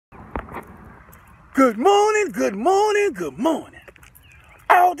Good morning, good morning, good morning.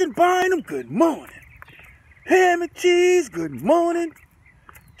 Alden Bynum, good morning. Ham and cheese, good morning.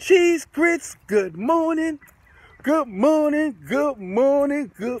 Cheese grits, good morning. Good morning, good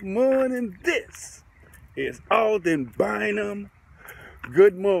morning, good morning. This is Alden Bynum.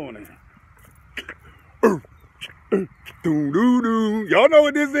 Good morning. Y'all know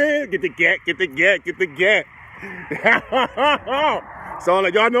what this is? Get the gat, get the gat, get the gat. So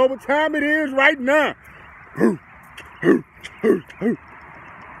like y'all know what time it is right now.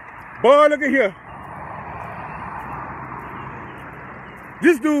 Boy, look at here.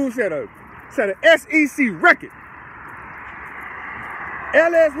 This dude set a SEC record.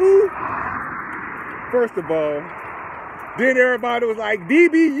 LS who? First of all, then everybody was like,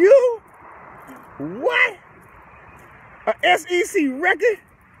 DBU? What? A SEC record?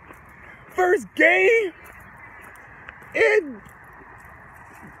 First game?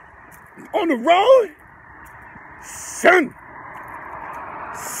 On the road? Son.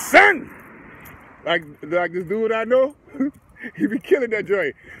 Like this dude I know, he be killing that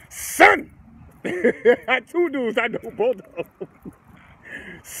joint. Son. I two dudes I know both of them.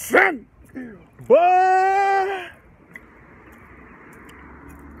 Son. Boy.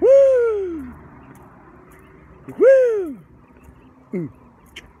 Woo. Woo.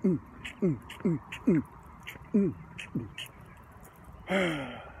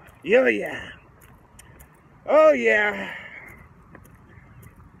 Yeah. Oh yeah.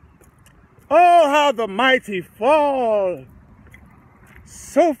 Oh, how the mighty fall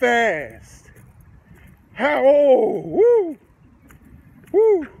so fast. How, oh,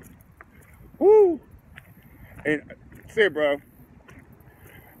 woo. And say, bro,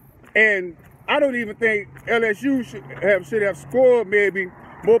 and I don't even think LSU should have scored maybe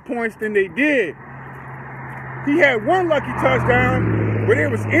more points than they did. He had one lucky touchdown, but it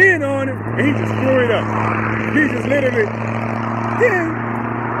was in on him, and he just threw it up. He just literally, yeah.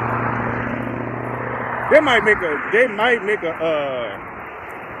 They might make a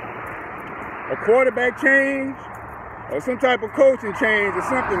quarterback change or some type of coaching change or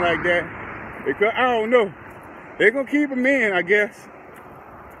something like that. Because I don't know. They're gonna keep him in, I guess.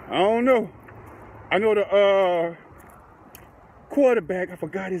 I don't know. I know the quarterback, I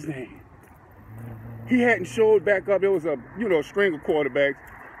forgot his name. He hadn't showed back up. There was a string of quarterbacks.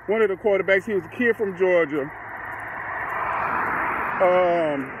 One of the quarterbacks, he was a kid from Georgia.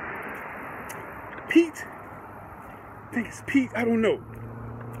 Pete, I think it's Pete, I don't know.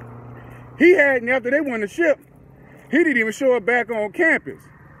 He hadn't, after they won the ship, he didn't even show up back on campus.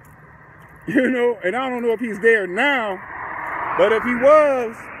 And I don't know if he's there now, but if he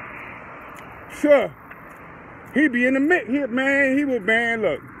was, sure, he'd be in the mix. He would,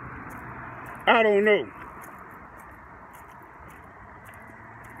 look, I don't know.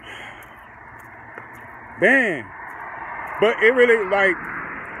 Man, but it really, like,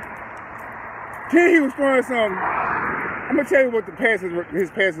 then he was throwing some. I'm gonna tell you what his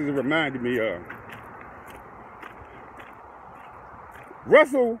passes reminded me of.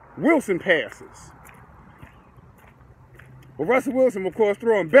 Russell Wilson passes. Well, Russell Wilson, of course,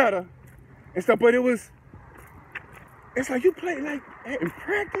 throwing better and stuff, but it's like you play like in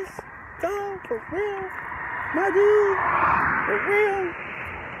practice, dog, for real, my dude, for real,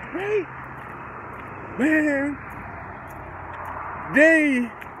 right? Man,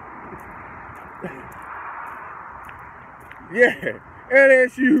 yeah,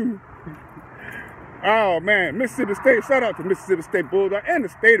 LSU. Oh man, Mississippi State. Shout out to Mississippi State Bulldogs and the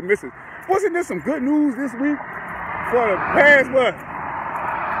state of Mississippi. Wasn't there some good news this week for the past what?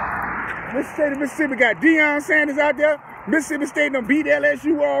 Mississippi got Deion Sanders out there. Mississippi State done beat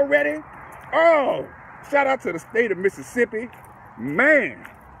LSU already. Oh, shout out to the state of Mississippi, man.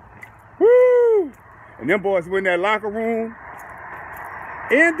 Woo! And them boys went in that locker room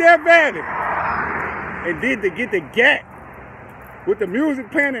in Death Valley and did get the gat with the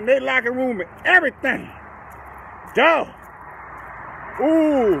music playing in their locker room and everything. Dog.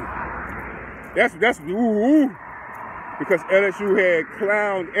 Ooh. That's ooh. Because LSU had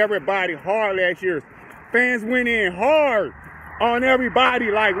clowned everybody hard last year. Fans went in hard on everybody,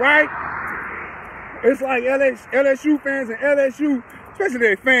 like, right? It's like LSU fans and LSU, especially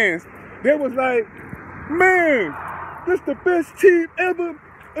their fans, they was like, man, this the best team ever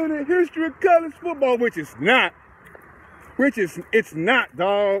in the history of college football, which it's not,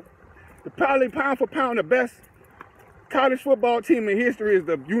 dog. Probably pound for pound the best college football team in history is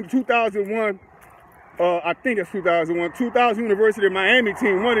the 2001, I think it's 2001, 2000 University of Miami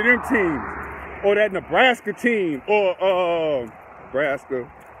team, one of them teams, or that Nebraska team, or Nebraska,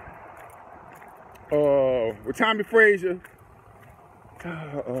 with Tommy Frazier,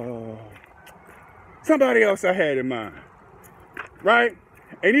 somebody else I had in mind, right?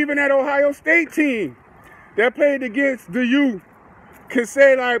 And even that Ohio State team that played against the U could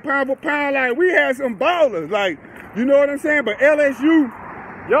say, like, pound for pound, like, we had some ballers, like, you know what I'm saying? But LSU,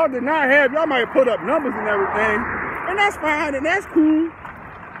 y'all did not have, y'all might put up numbers and everything, and that's fine, and that's cool.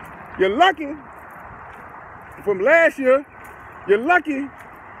 You're lucky from last year, you're lucky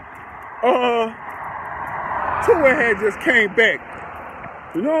Tua had just came back.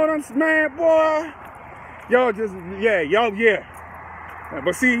 You know what I'm saying, man, boy? Y'all just, yeah.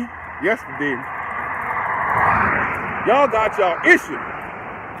 But see, yesterday, y'all got y'all issue.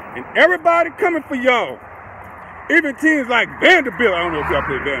 And everybody coming for y'all. Even teams like Vanderbilt, I don't know if y'all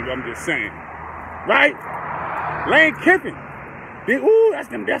play Vanderbilt, I'm just saying. Right? Lane Kiffin. Then, ooh, that's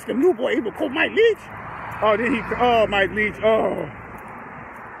the new boy. He was coach Mike Leach. Oh, Mike Leach. Oh,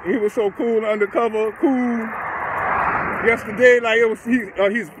 he was so cool, undercover, cool. Yesterday, like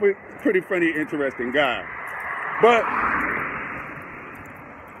he's a pretty funny, interesting guy. But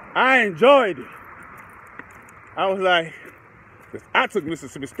I enjoyed it. I was like, I took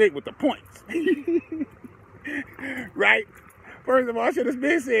Mississippi State with the points. Right? First of all, I should have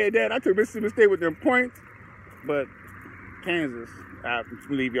been saying that. I took Mississippi State with them points. But Kansas, I'll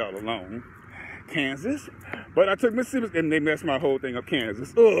leave y'all alone. Kansas. But I took Mississippi, and they messed my whole thing up,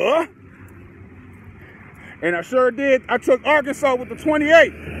 Kansas. And I sure did. I took Arkansas with the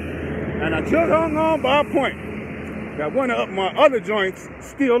 28. And I just hung on by a point. Got one of my other joints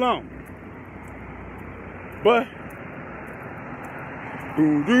still on. But,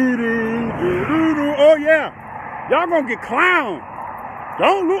 oh yeah. Y'all gonna get clowned. I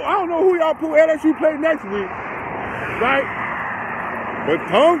don't know who y'all put LSU play next week. Right? But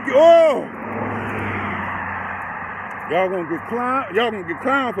don't get, y'all gonna get clowned. Y'all gonna get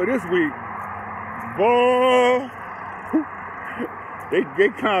clowned for this week. Boy, they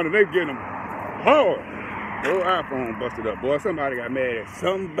counted, they getting them hard. Your iPhone busted up, boy. Somebody got mad at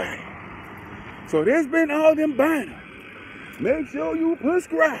somebody. So there's been all them banners. Make sure you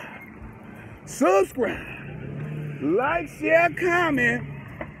subscribe, like, share, comment.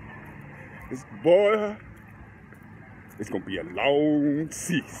 This boy, it's gonna be a long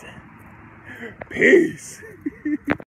season. Peace.